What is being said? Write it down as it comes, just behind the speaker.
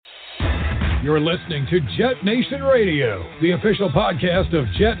You're listening to Jet Nation Radio, the official podcast of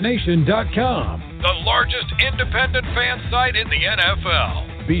JetNation.com, the largest independent fan site in the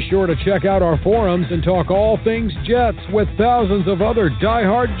NFL. Be sure to check out our forums and talk all things Jets with thousands of other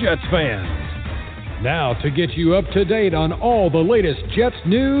diehard Jets fans. Now, to get you up to date on all the latest Jets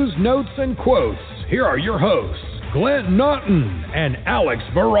news, notes, and quotes, here are your hosts, Glenn Naughton and Alex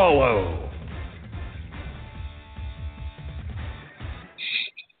Varallo.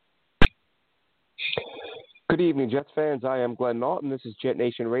 Good evening, Jets fans. I am Glenn Naughton. This is Jet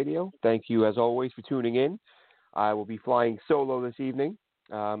Nation Radio. Thank you, as always, for tuning in. I will be flying solo this evening.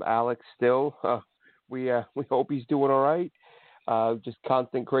 Alex still, we hope he's doing all right. Just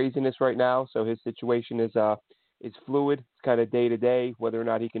constant craziness right now, so his situation is fluid. It's kind of day to day, whether or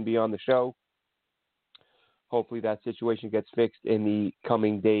not he can be on the show. Hopefully that situation gets fixed in the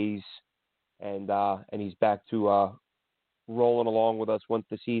coming days, and he's back to rolling along with us once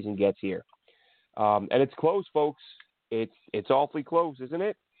the season gets here. And it's close, folks. It's awfully close, isn't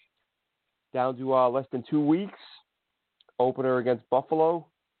it? Down to less than 2 weeks. Opener against Buffalo.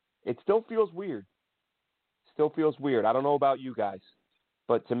 It still feels weird. I don't know about you guys,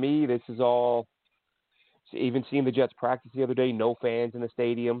 but to me, this is all. Even seeing the Jets practice the other day, no fans in the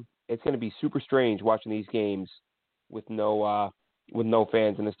stadium. It's going to be super strange watching these games with no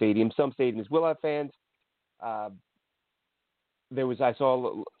fans in the stadium. Some stadiums will have fans. I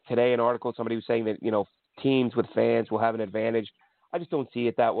saw today an article, somebody was saying that, teams with fans will have an advantage. I just don't see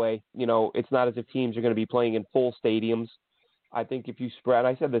it that way. It's not as if teams are going to be playing in full stadiums. I think if you spread,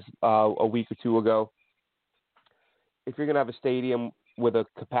 I said this a week or two ago, if you're going to have a stadium with a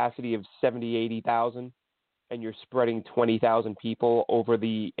capacity of 70, 80,000 and you're spreading 20,000 people over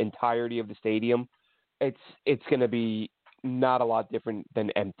the entirety of the stadium, it's going to be not a lot different than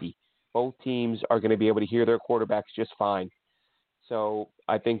empty. Both teams are going to be able to hear their quarterbacks just fine. So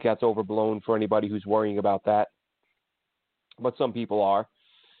I think that's overblown for anybody who's worrying about that. But some people are.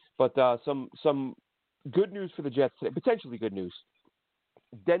 But some good news for the Jets today, potentially good news.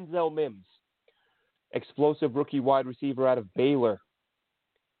 Denzel Mims, explosive rookie wide receiver out of Baylor,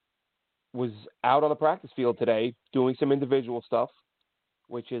 was out on the practice field today doing some individual stuff,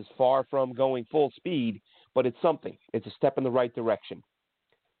 which is far from going full speed, but it's something. It's a step in the right direction.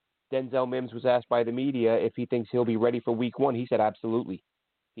 Denzel Mims was asked by the media if he thinks he'll be ready for week 1. He said absolutely.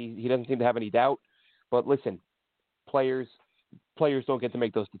 He doesn't seem to have any doubt. But listen, players don't get to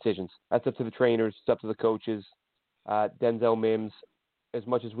make those decisions. That's up to the trainers. It's up to the coaches. Denzel Mims, as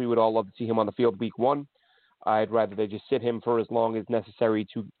much as we would all love to see him on the field week 1, I'd rather they just sit him for as long as necessary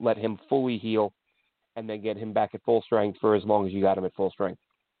to let him fully heal and then get him back at full strength for as long as you got him at full strength.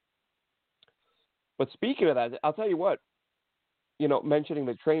 But speaking of that, I'll tell you what. Mentioning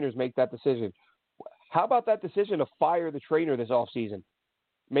that trainers make that decision. How about that decision to fire the trainer this offseason?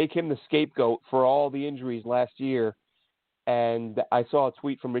 Make him the scapegoat for all the injuries last year. And I saw a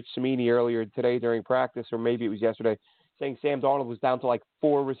tweet from Rich Cimini earlier today during practice, or maybe it was yesterday, saying Sam Darnold was down to like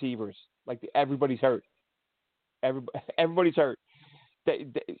 4 receivers. Like everybody's hurt. Everybody's hurt.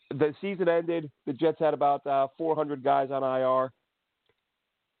 The season ended. The Jets had about 400 guys on IR.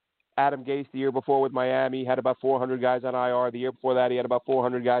 Adam Gase the year before with Miami had about 400 guys on IR. The year before that, he had about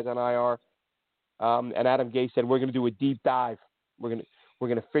 400 guys on IR. And Adam Gase said, "We're going to do a deep dive. We're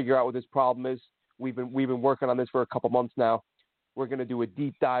going to figure out what this problem is. We've been working on this for a couple months now. We're going to do a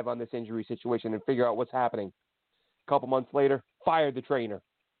deep dive on this injury situation and figure out what's happening." A couple months later, fired the trainer.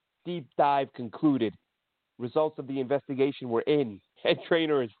 Deep dive concluded. Results of the investigation were in. Head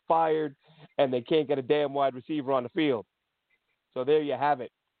trainer is fired, and they can't get a damn wide receiver on the field. So there you have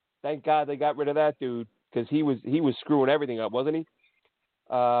it. Thank God they got rid of that dude, because he was screwing everything up, wasn't he?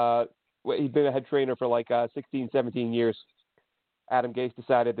 He'd been a head trainer for like 16, 17 years. Adam Gase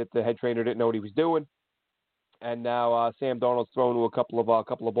decided that the head trainer didn't know what he was doing, and now Sam Darnold's thrown to a couple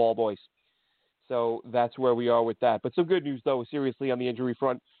of ball boys. So that's where we are with that. But some good news, though, seriously, on the injury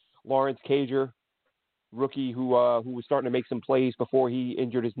front. Lawrence Cager, rookie who was starting to make some plays before he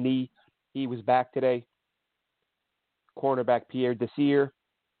injured his knee, he was back today. Cornerback Pierre Desir,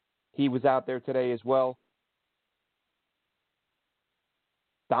 he was out there today as well.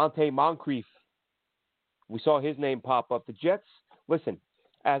 Dante Moncrief, we saw his name pop up. The Jets, listen,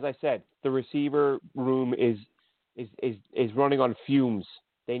 as I said, the receiver room is running on fumes.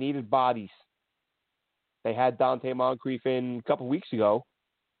 They needed bodies. They had Dante Moncrief in a couple weeks ago.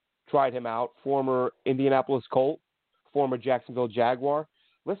 Tried him out, former Indianapolis Colt, former Jacksonville Jaguar.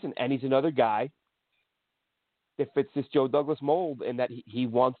 Listen, and he's another guy that fits this Joe Douglas mold in that he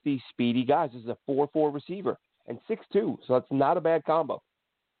wants these speedy guys. This is a 4'4" receiver and 6'2", so that's not a bad combo.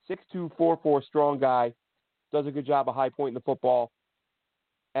 6'2", 4'4", strong guy, does a good job of high pointing the football.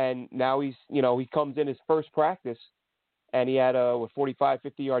 And now he comes in his first practice, and he had a 45,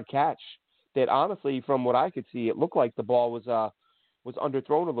 50-yard catch that honestly, from what I could see, it looked like the ball was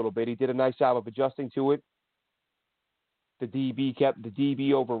underthrown a little bit. He did a nice job of adjusting to it. The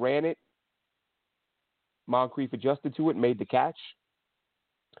DB overran it. Moncrief adjusted to it, made the catch.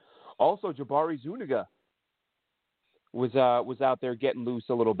 Also, Jabari Zuniga was out there getting loose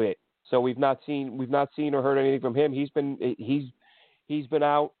a little bit. So we've not seen or heard anything from him. He's been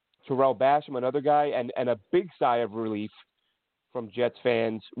out. Terrell Basham, another guy, and a big sigh of relief from Jets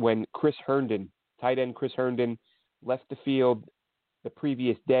fans when Chris Herndon, tight end Chris Herndon, left the field the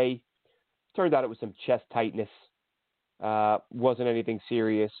previous day. Turned out it was some chest tightness. Wasn't anything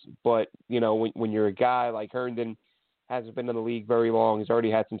serious, but when you're a guy like Herndon, hasn't been in the league very long, he's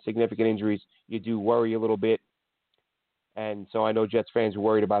already had some significant injuries, you do worry a little bit. And so I know Jets fans are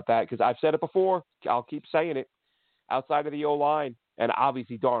worried about that because I've said it before. I'll keep saying it. Outside of the O-line and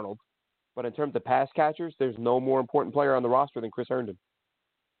obviously Darnold, but in terms of pass catchers, there's no more important player on the roster than Chris Herndon.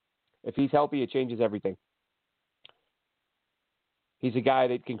 If he's healthy, it changes everything. He's a guy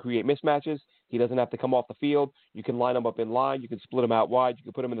that can create mismatches. He doesn't have to come off the field. You can line him up in line. You can split him out wide. You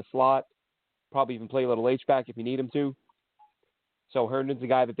can put him in the slot. Probably even play a little H-back if you need him to. So Herndon's a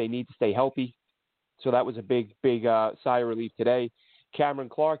guy that they need to stay healthy. So that was a big sigh of relief today. Cameron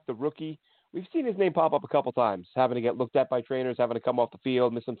Clark, the rookie, we've seen his name pop up a couple times, having to get looked at by trainers, having to come off the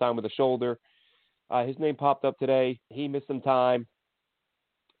field, miss some time with a shoulder. His name popped up today. He missed some time.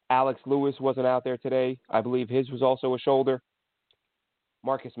 Alex Lewis wasn't out there today. I believe his was also a shoulder.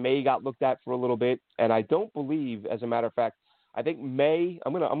 Marcus May got looked at for a little bit, and I don't believe, as a matter of fact, I think May.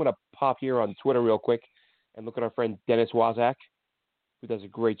 I'm gonna pop here on Twitter real quick and look at our friend Dennis Wazak, who does a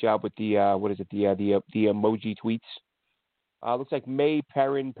great job with the emoji tweets. Looks like May,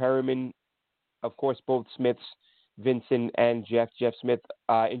 Perriman, of course, both Smiths, Vincent and Jeff. Jeff Smith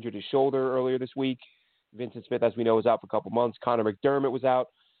injured his shoulder earlier this week. Vincent Smith, as we know, is out for a couple months. Connor McDermott was out.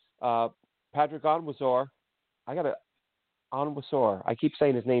 Patrick Onwuasor. Onwuasor. I keep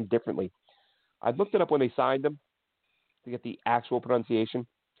saying his name differently. I looked it up when they signed him to get the actual pronunciation.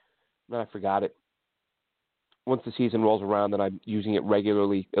 And I forgot it. Once the season rolls around and I'm using it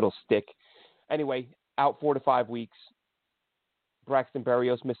regularly, it'll stick. Anyway, out 4 to 5 weeks. Braxton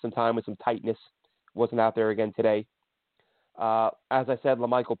Berrios missed some time with some tightness. Wasn't out there again today. As I said,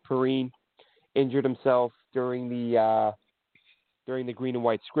 LaMichael Perrine injured himself during the green and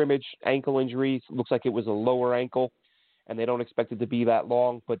white scrimmage. Ankle injuries. Looks like it was a lower ankle, and they don't expect it to be that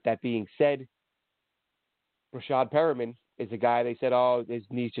long. But that being said, Rashad Perriman is a guy they said, his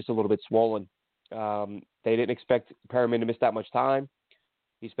knee's just a little bit swollen. They didn't expect Perriman to miss that much time.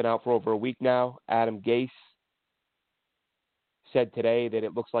 He's been out for over a week now. Adam Gase said today that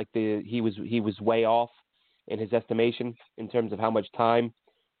it looks like he was way off in his estimation in terms of how much time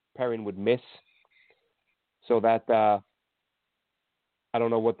Perrin would miss. So that I don't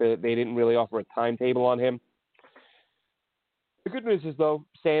know what they didn't really offer a timetable on him. The good news is though,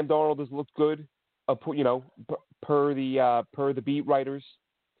 Sam Darnold has looked good. Per the beat writers,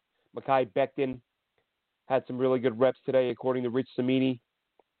 Mekhi Becton had some really good reps today, according to Rich Cimini,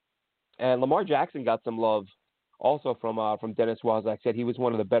 and Lamar Jackson got some love also from Dennis Wazak. Said he was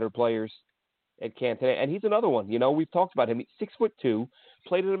one of the better players at camp today, and he's another one. We've talked about him. He's 6'2",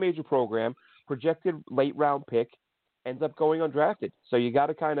 played in a major program, projected late round pick, ends up going undrafted. So you got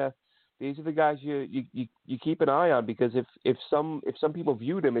to these are the guys you keep an eye on, because if some people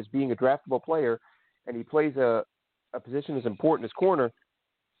viewed him as being a draftable player, and he plays a position as important as corner,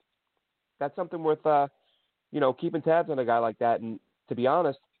 that's something worth keeping tabs on a guy like that. And to be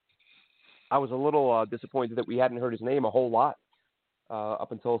honest, I was a little disappointed that we hadn't heard his name a whole lot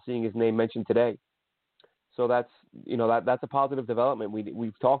up until seeing his name mentioned today. So that's a positive development.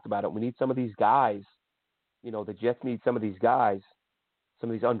 We've talked about it. We need some of these guys. The Jets need some of these guys,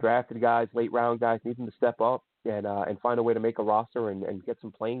 some of these undrafted guys, late round guys, need them to step up and find a way to make a roster and get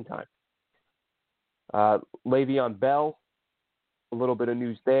some playing time. Le'Veon Bell, a little bit of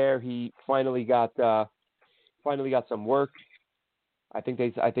news there. He finally got some work. I think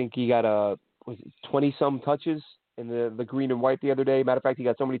he got 20-some touches in the green and white the other day. Matter of fact, he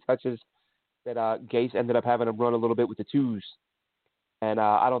got so many touches that Gase ended up having to run a little bit with the twos. And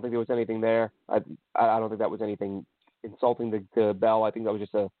I don't think there was anything there. I don't think that was anything insulting to Bell. I think that was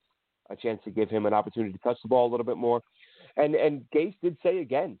just a chance to give him an opportunity to touch the ball a little bit more. And Gase did say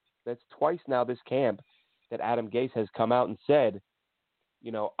again, that's twice now this camp, that Adam Gase has come out and said,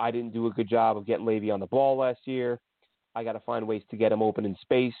 I didn't do a good job of getting Le'Veon on the ball last year. I got to find ways to get him open in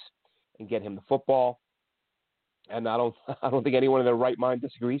space and get him the football. And I don't think anyone in their right mind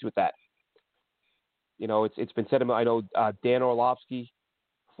disagrees with that. It's been said. I know Dan Orlovsky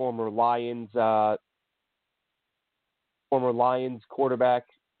former Lions quarterback,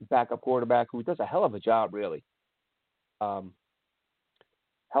 backup quarterback, who does a hell of a job, really. Hell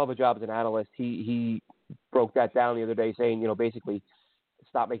of a job as an analyst. He broke that down the other day, saying, basically,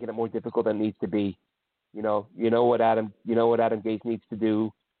 stop making it more difficult than it needs to be. You know what Adam Gase needs to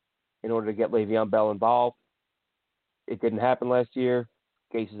do in order to get Le'Veon Bell involved. It didn't happen last year.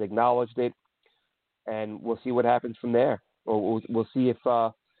 Gase has acknowledged it, and we'll see what happens from there. Or we'll see if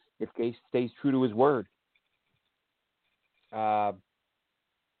Gase stays true to his word. I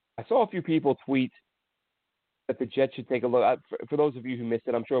saw a few people tweet that the Jets should take a look. For those of you who missed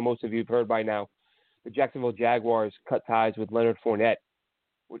it, I'm sure most of you have heard by now. The Jacksonville Jaguars cut ties with Leonard Fournette.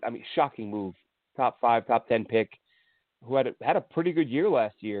 Shocking move. Top 5, top 10 pick, who had a pretty good year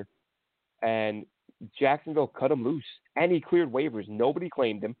last year, and Jacksonville cut him loose, and he cleared waivers. Nobody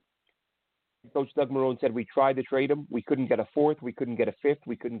claimed him. Coach Doug Marrone said, we tried to trade him. We couldn't get a 4th. We couldn't get a 5th.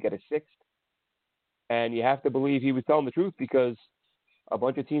 We couldn't get a 6th. And you have to believe he was telling the truth, because a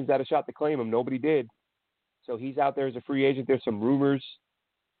bunch of teams had a shot to claim him. Nobody did. So he's out there as a free agent. There's some rumors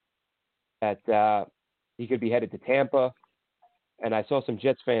that he could be headed to Tampa. And I saw some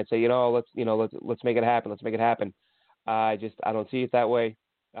Jets fans say, let's make it happen. Let's make it happen. I don't see it that way.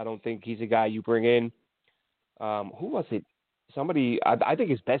 I don't think he's a guy you bring in. Who was it? Somebody, I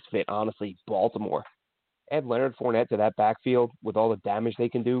think his best fit, honestly, Baltimore. Add Leonard Fournette to that backfield with all the damage they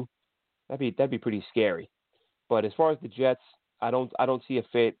can do. That'd be pretty scary. But as far as the Jets, I don't see a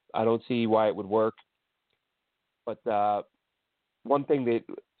fit. I don't see why it would work. But one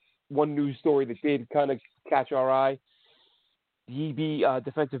news story that did kind of catch our eye, DB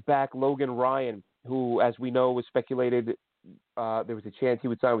defensive back Logan Ryan, who, as we know, was speculated there was a chance he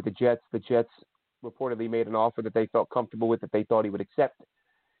would sign with the Jets. The Jets reportedly made an offer that they felt comfortable with, that they thought he would accept.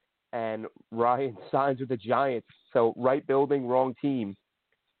 And Ryan signs with the Giants. So right building, wrong team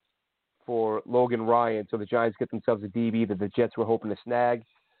for Logan Ryan. So the Giants get themselves a DB that the Jets were hoping to snag.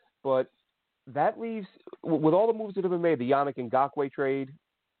 But that leaves, with all the moves that have been made, the Yannick Ngakoue trade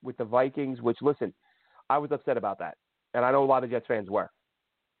with the Vikings, which, listen, I was upset about that. And I know a lot of Jets fans were.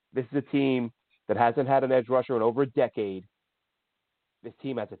 This is a team that hasn't had an edge rusher in over a decade. This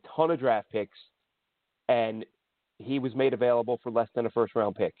team has a ton of draft picks, and he was made available for less than a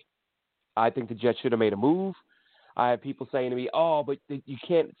first-round pick. I think the Jets should have made a move. I have people saying to me, but you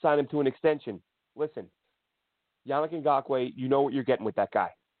can't sign him to an extension. Listen, Yannick Ngakoue, you know what you're getting with that guy.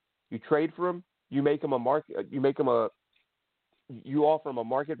 You trade for him, you offer him a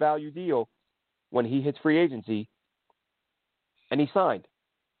market value deal when he hits free agency, and he signed.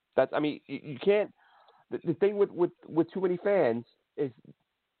 You can't. The thing with too many fans is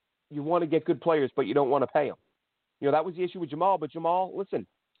you want to get good players, but you don't want to pay them. That was the issue with Jamal. But Jamal, listen,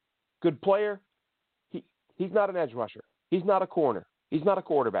 good player. He's not an edge rusher. He's not a corner. He's not a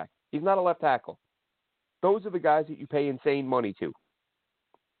quarterback. He's not a left tackle. Those are the guys that you pay insane money to.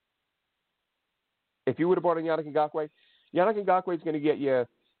 If you would have brought in Yannick Ngakoue is going to get you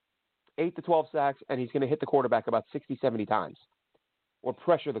 8 to 12 sacks, and he's going to hit the quarterback about 60, 70 times. Or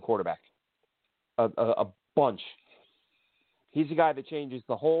pressure the quarterback a bunch. He's a guy that changes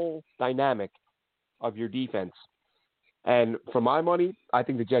the whole dynamic of your defense. And for my money, I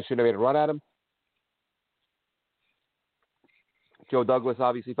think the Jets should have made a run at him. Joe Douglas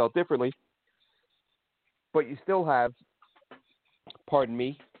obviously felt differently. But you still have,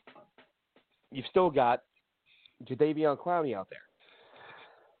 you've still got Jadeveon Clowney out there.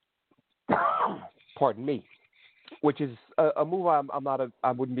 Pardon me. Which is a move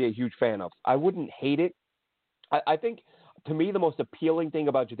I wouldn't be a huge fan of. I wouldn't hate it. I think, to me, the most appealing thing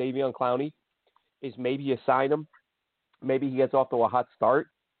about Jadeveon Clowney is maybe you sign him, maybe he gets off to a hot start,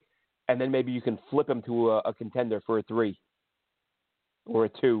 and then maybe you can flip him to a contender for a 3 or a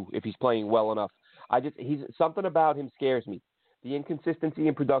 2 if he's playing well enough. Something about him scares me. The inconsistency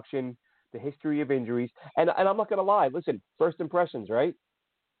in production, the history of injuries, and I'm not going to lie. Listen, first impressions, right?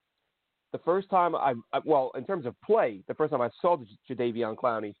 The first time in terms of play, the first time I saw Jadeveon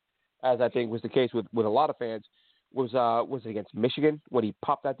Clowney, as I think was the case with a lot of fans, was against Michigan when he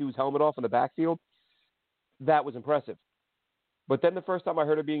popped that dude's helmet off in the backfield. That was impressive. But then the first time I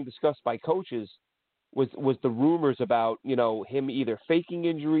heard it being discussed by coaches was the rumors about, him either faking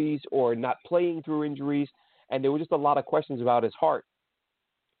injuries or not playing through injuries, and there were just a lot of questions about his heart.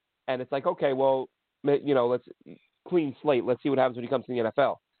 And it's like, okay, well, let's clean slate. Let's see what happens when he comes to the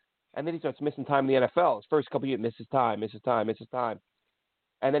NFL. And then he starts missing time in the NFL. His first couple of years, misses time.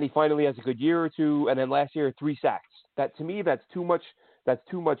 And then he finally has a good year or two. And then last year, 3 sacks. That, to me, that's too much.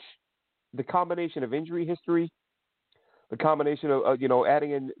 The combination of injury history, the combination of,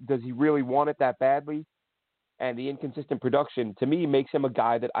 adding in, does he really want it that badly? and the inconsistent production, to me, makes him a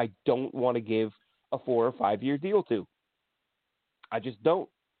guy that I don't want to give a 4 or 5 year deal to. I just don't.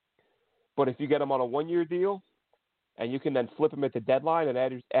 But if you get him on a 1 year deal and you can then flip him at the deadline and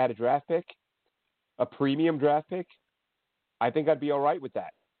add a draft pick, a premium draft pick, I think I'd be all right with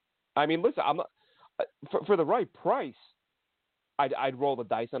that. I mean, listen, I'm not, for the right price, I'd roll the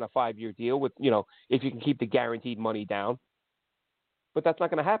dice on a 5 year deal with, if you can keep the guaranteed money down. But that's not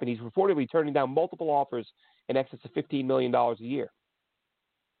going to happen. He's reportedly turning down multiple offers in excess of $15 million a year.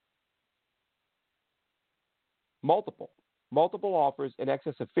 Multiple offers in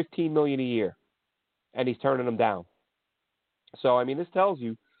excess of $15 million a year, and he's turning them down. So, I mean, this tells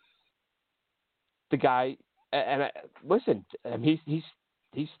you the guy. And listen, he's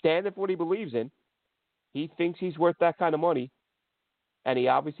standing for what he believes in. He thinks he's worth that kind of money, and he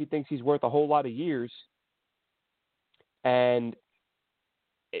obviously thinks he's worth a whole lot of years. And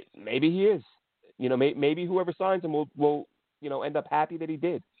maybe he is. Maybe whoever signs him will end up happy that he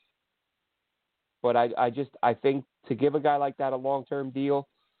did. But I think to give a guy like that a long-term deal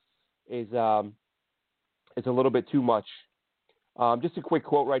is a little bit too much. Just a quick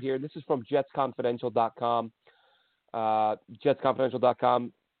quote right here. This is from JetsConfidential.com.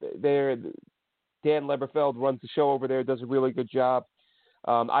 JetsConfidential.com. There, Dan Leberfeld runs the show over there. Does a really good job.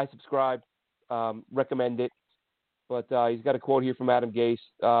 I subscribe. Recommend it. But he's got a quote here from Adam Gase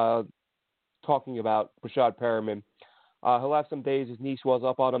talking about Rashad Perriman. He'll have some days his knee swells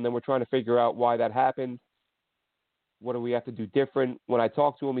up on him, then we're trying to figure out why that happened. What do we have to do different? When I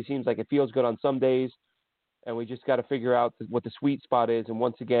talk to him, he seems like it feels good on some days, and we just got to figure out what the sweet spot is. And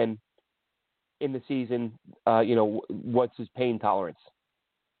once again, in the season, what's his pain tolerance?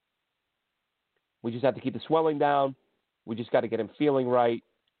 We just have to keep the swelling down. We just got to get him feeling right.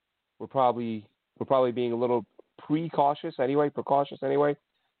 We're probably being a little precautious anyway.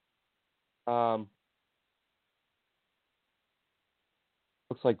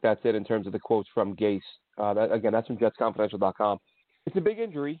 Looks like that's it in terms of the quotes from Gase. That's from JetsConfidential.com. It's a big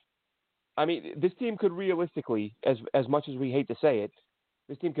injury. I mean, this team could realistically, as much as we hate to say it,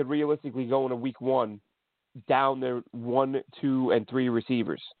 this team could realistically go into week 1 down their 1, 2, and 3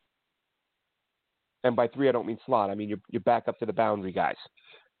 receivers. And by 3, I don't mean slot. I mean you're back up to the boundary guys.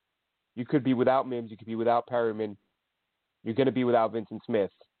 You could be without Mims. You could be without Perriman. You're going to be without Vincent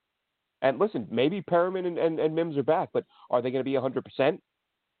Smith. And listen, maybe Perriman and Mims are back, but are they going to be 100%?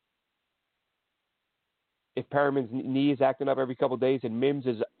 If Perriman's knee is acting up every couple of days and Mims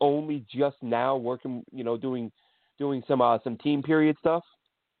is only just now working, doing some team period stuff,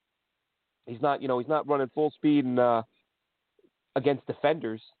 he's not running full speed and against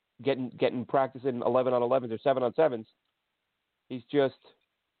defenders, getting practice in 11 on 11s or 7 on 7s. He's just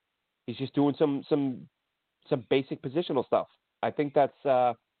doing some basic positional stuff. I think that's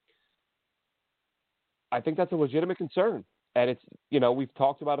a legitimate concern, and it's we've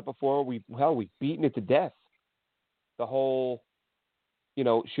talked about it before. We've beaten it to death. The whole,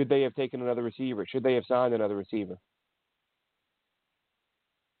 should they have taken another receiver? Should they have signed another receiver?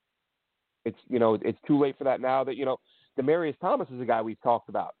 It's too late for that now. That Demaryius Thomas is a guy we've talked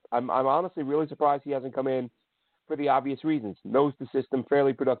about. I'm honestly really surprised he hasn't come in for the obvious reasons. Knows the system,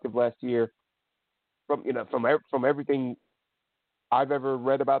 fairly productive last year. From everything I've ever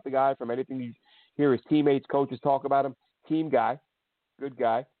read about the guy, from anything you hear his teammates, coaches talk about him, team guy, good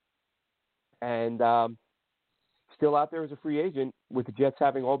guy, and still out there as a free agent with the Jets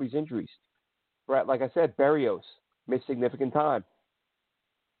having all these injuries. Right, like I said, Berrios missed significant time.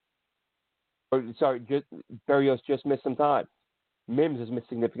 Berrios just missed some time. Mims has missed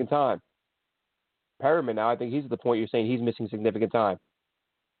significant time. Perriman now, I think he's at the point you're saying he's missing significant time.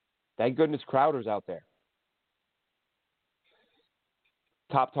 Thank goodness Crowder's out there.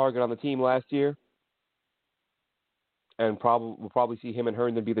 Top target on the team last year. And we'll probably see him and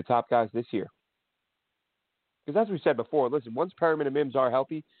Herndon be the top guys this year. Because as we said before, listen, once Perriman and Mims are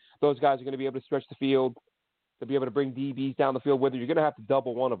healthy, those guys are going to be able to stretch the field. They'll be able to bring DBs down the field, whether you're going to have to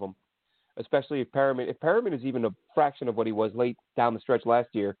double one of them, especially if Perriman is even a fraction of what he was late down the stretch last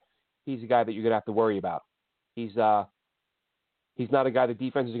year, he's a guy that you're going to have to worry about. He's not a guy the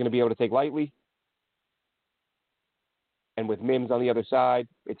defense is going to be able to take lightly. And with Mims on the other side,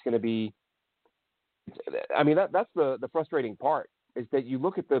 it's going to be – I mean, that's the frustrating part is that you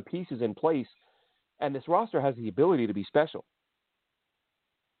look at the pieces in place, and this roster has the ability to be special.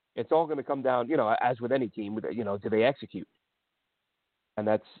 It's all going to come down, as with any team, do they execute? And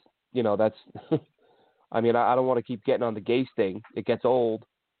that's I mean, I don't want to keep getting on the Gase thing. It gets old.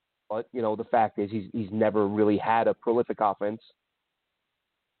 But, the fact is he's never really had a prolific offense.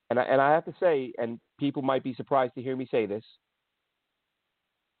 And I have to say, and people might be surprised to hear me say this,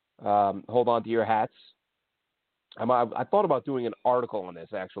 hold on to your hats. I thought about doing an article on this,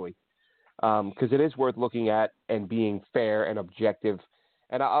 actually, because it is worth looking at and being fair and objective.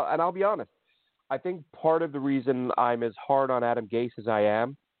 And I'll be honest. I think part of the reason I'm as hard on Adam Gase as I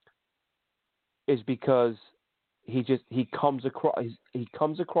am is because he comes across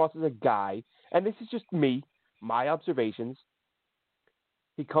as a guy, and this is just me, my observations.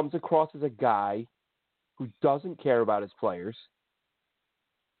 He comes across as a guy who doesn't care about his players.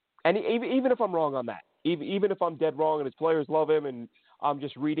 And even if I'm wrong on that, even if I'm dead wrong and his players love him and I'm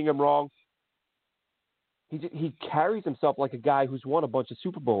just reading him wrong, he carries himself like a guy who's won a bunch of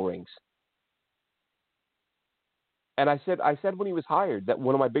Super Bowl rings. And I said when he was hired that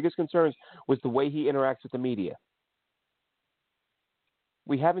one of my biggest concerns was the way he interacts with the media.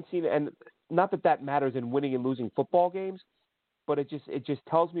 We haven't seen, and not that matters in winning and losing football games, but it just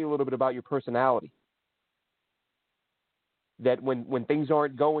tells me a little bit about your personality. That when things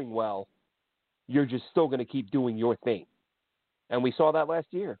aren't going well, you're just still going to keep doing your thing. And we saw that last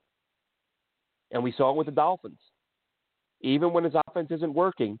year. And we saw it with the Dolphins. Even when his offense isn't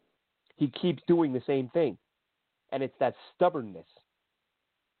working, he keeps doing the same thing. And it's that stubbornness.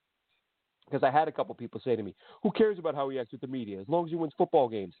 Because I had a couple people say to me, who cares about how he acts with the media as long as he wins football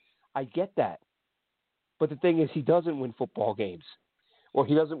games? I get that. But the thing is, he doesn't win football games. Or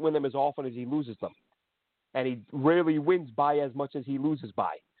he doesn't win them as often as he loses them. And he rarely wins by as much as he loses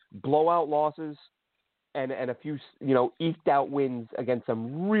by. Blowout losses and a few, eked out wins against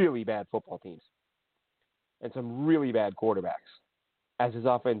some really bad football teams and some really bad quarterbacks, as his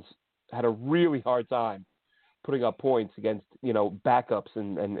offense had a really hard time putting up points against, backups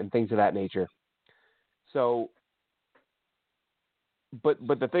and things of that nature. So, but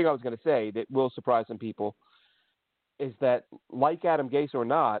the thing I was going to say that will surprise some people is that, like Adam Gase or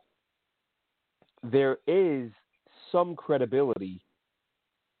not, there is some credibility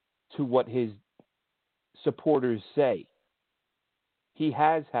to what his supporters say. He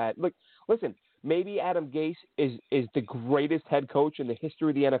has had, listen, maybe Adam Gase is the greatest head coach in the history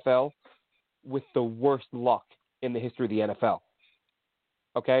of the NFL with the worst luck in the history of the NFL.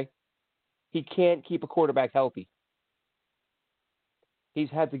 Okay? He can't keep a quarterback healthy. He's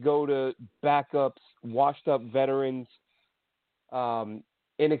had to go to backups, washed up veterans,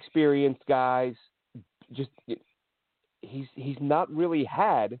 inexperienced guys. Just he's not really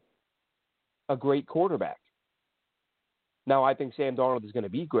had a great quarterback. Now, I think Sam Darnold is going to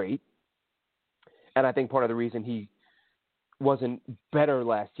be great, and I think part of the reason he wasn't better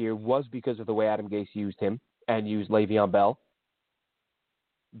last year was because of the way Adam Gase used him and used Le'Veon Bell.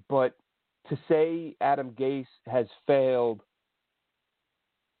 But to say Adam Gase has failed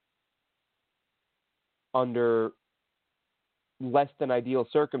under less than ideal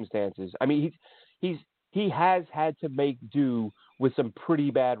circumstances, I mean, he has had to make do with some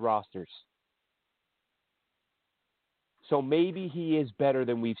pretty bad rosters. So maybe he is better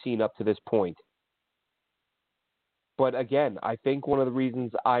than we've seen up to this point. But again, I think one of the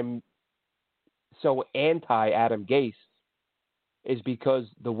reasons I'm so anti-Adam Gase is because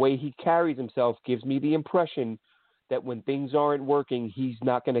the way he carries himself gives me the impression that when things aren't working, he's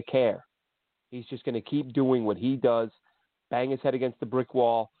not going to care. He's just going to keep doing what he does, bang his head against the brick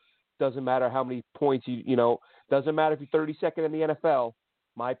wall. Doesn't matter how many points doesn't matter if you're 32nd in the NFL.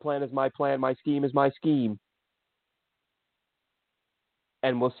 My plan is my plan. My scheme is my scheme.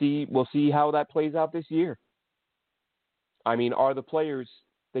 And we'll see how that plays out this year. I mean, are the players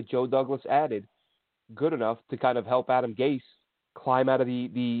that Joe Douglas added good enough to kind of help Adam Gase climb out of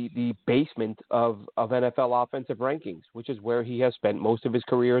the basement of NFL offensive rankings, which is where he has spent most of his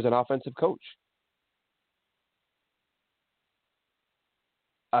career as an offensive coach?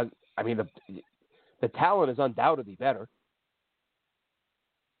 I mean, the talent is undoubtedly better.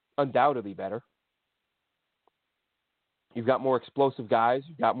 Undoubtedly better. You've got more explosive guys.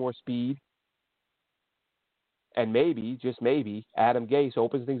 You've got more speed. And maybe, just maybe, Adam Gase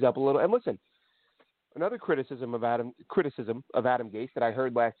opens things up a little. And listen, another criticism of Adam Gase that I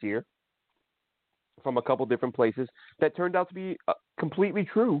heard last year from a couple different places that turned out to be completely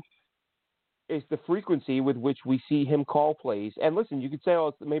true is the frequency with which we see him call plays. And listen, you could say,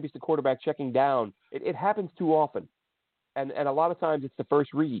 maybe it's the quarterback checking down. It happens too often. And a lot of times it's the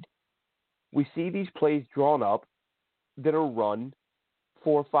first read. We see these plays drawn up that are run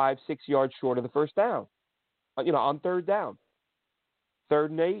 4, 5, 6 yards short of the first down. On third down. 3rd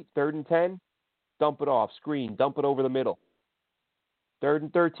and 8, 3rd and 10, dump it off, screen, dump it over the middle. 3rd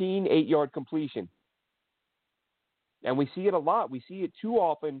and 13, 8-yard completion. And we see it a lot. We see it too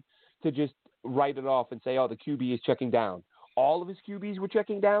often to just write it off and say, the QB is checking down. All of his QBs were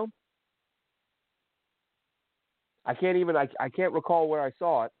checking down? I can't recall where I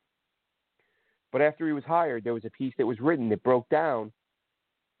saw it, But after he was hired, there was a piece that was written that broke down,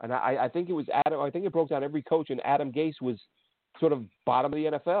 and I think it was Adam. I think it broke down every coach, and Adam Gase was sort of bottom of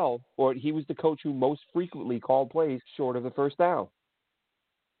the NFL, or he was the coach who most frequently called plays short of the first down.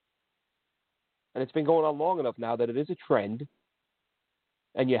 And it's been going on long enough now that it is a trend,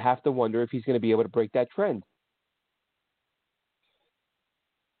 and you have to wonder if he's going to be able to break that trend.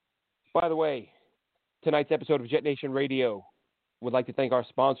 By the way, tonight's episode of Jet Nation Radio would like to thank our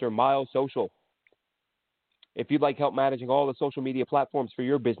sponsor, Miles Social. If you'd like help managing all the social media platforms for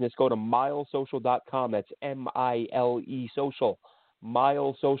your business, go to milesocial.com. That's M-I-L-E social,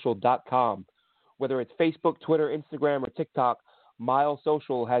 milesocial.com. Whether it's Facebook, Twitter, Instagram, or TikTok, Miles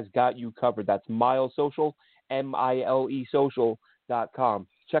Social has got you covered. That's Miles Social, M-I-L-E social.com.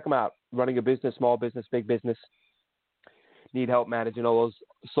 Check them out. Running a business, small business, big business. Need help managing all those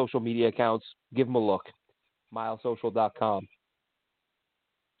social media accounts, give them a look. milesocial.com.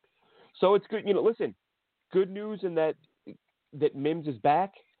 So it's good. Listen, good news in that Mims is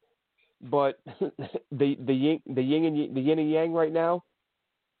back, but the yin and yang right now,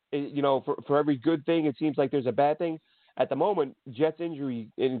 for every good thing, it seems like there's a bad thing. At the moment, Jets injury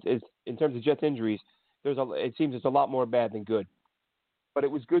in terms of Jets injuries, it seems it's a lot more bad than good. But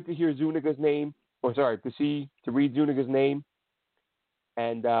it was good to hear Zuniga's name, to read Zuniga's name.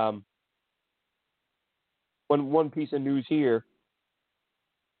 And one piece of news here.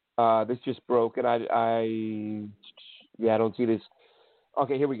 This just broke, and I don't see this.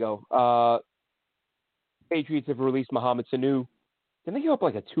 Okay, here we go. Patriots have released Mohamed Sanu. Didn't they give up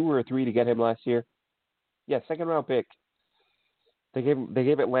like a 2 or a 3 to get him last year? Yeah, second round pick. They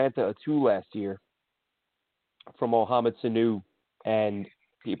gave Atlanta a 2 last year for Mohamed Sanu, and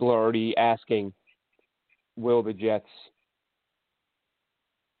people are already asking, will the Jets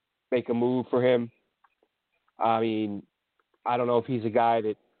make a move for him? I mean, I don't know if he's a guy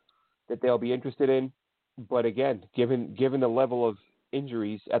that they'll be interested in, but again, given the level of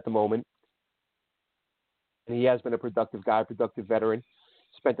injuries at the moment, and he has been a productive guy, productive veteran,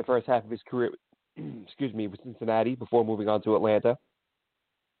 spent the first half of his career, with Cincinnati before moving on to Atlanta.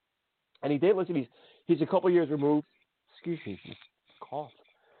 And he did, listen, he's a couple years removed. Cough.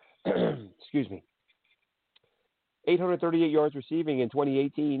 838 yards receiving in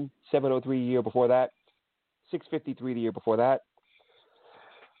 2018, 703 a year before that, 653 the year before that.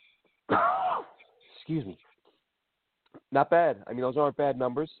 Not bad. I mean, those aren't bad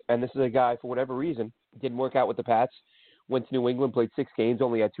numbers. And this is a guy, for whatever reason, didn't work out with the Pats. Went to New England, played 6 games,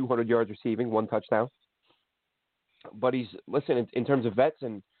 only had 200 yards receiving, 1 touchdown. But in terms of vets,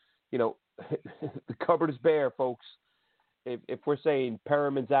 and, the cupboard is bare, folks. If we're saying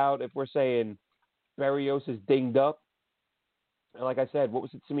Perriman's out, if we're saying Berrios is dinged up, and like I said, what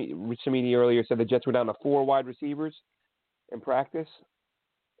was it? Rich Samini earlier said the Jets were down to 4 wide receivers in practice.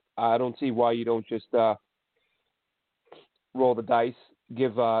 I don't see why you don't just roll the dice,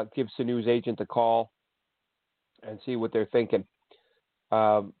 give Sanu's agent a call, and see what they're thinking.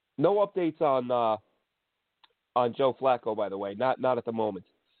 No updates on Joe Flacco, by the way. Not at the moment.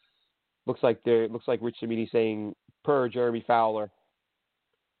 Looks like Rich Samini saying, per Jeremy Fowler,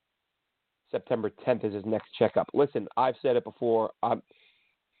 September 10th is his next checkup. Listen, I've said it before.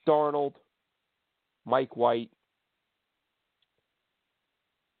 Darnold, Mike White,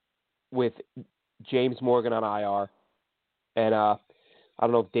 with James Morgan on IR, and I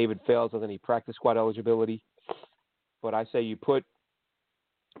don't know if David Fales has any practice squad eligibility, but I say you put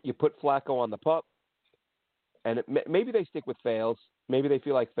Flacco on the pup, and maybe they stick with Fales. Maybe they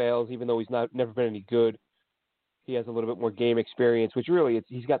feel like Fales, even though he's never been any good, he has a little bit more game experience, which really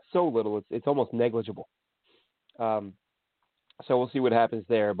he's got so little, it's almost negligible. So we'll see what happens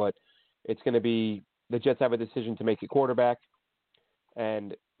there, but it's going to be the Jets have a decision to make a quarterback,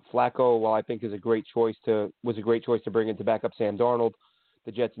 and Flacco, while I think was a great choice to bring in to back up Sam Darnold,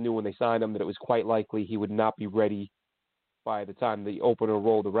 the Jets knew when they signed him that it was quite likely he would not be ready by the time the opener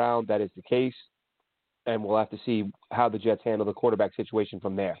rolled around. That is the case, and we'll have to see how the Jets handle the quarterback situation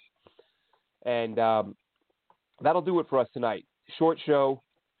from there. And that'll do it for us tonight. Short show.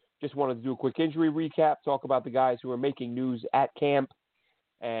 Just wanted to do a quick injury recap, talk about the guys who are making news at camp,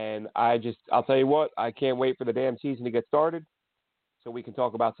 and I'll tell you what, I can't wait for the damn season to get started so we can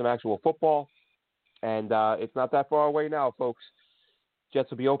talk about some actual football. And it's not that far away now, folks.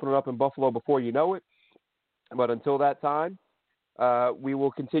 Jets will be opening up in Buffalo before you know it. But until that time, we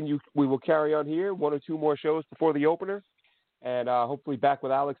will continue. We will carry on here, 1 or 2 more shows before the opener, and hopefully back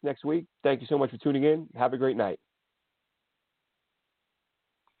with Alex next week. Thank you so much for tuning in. Have a great night.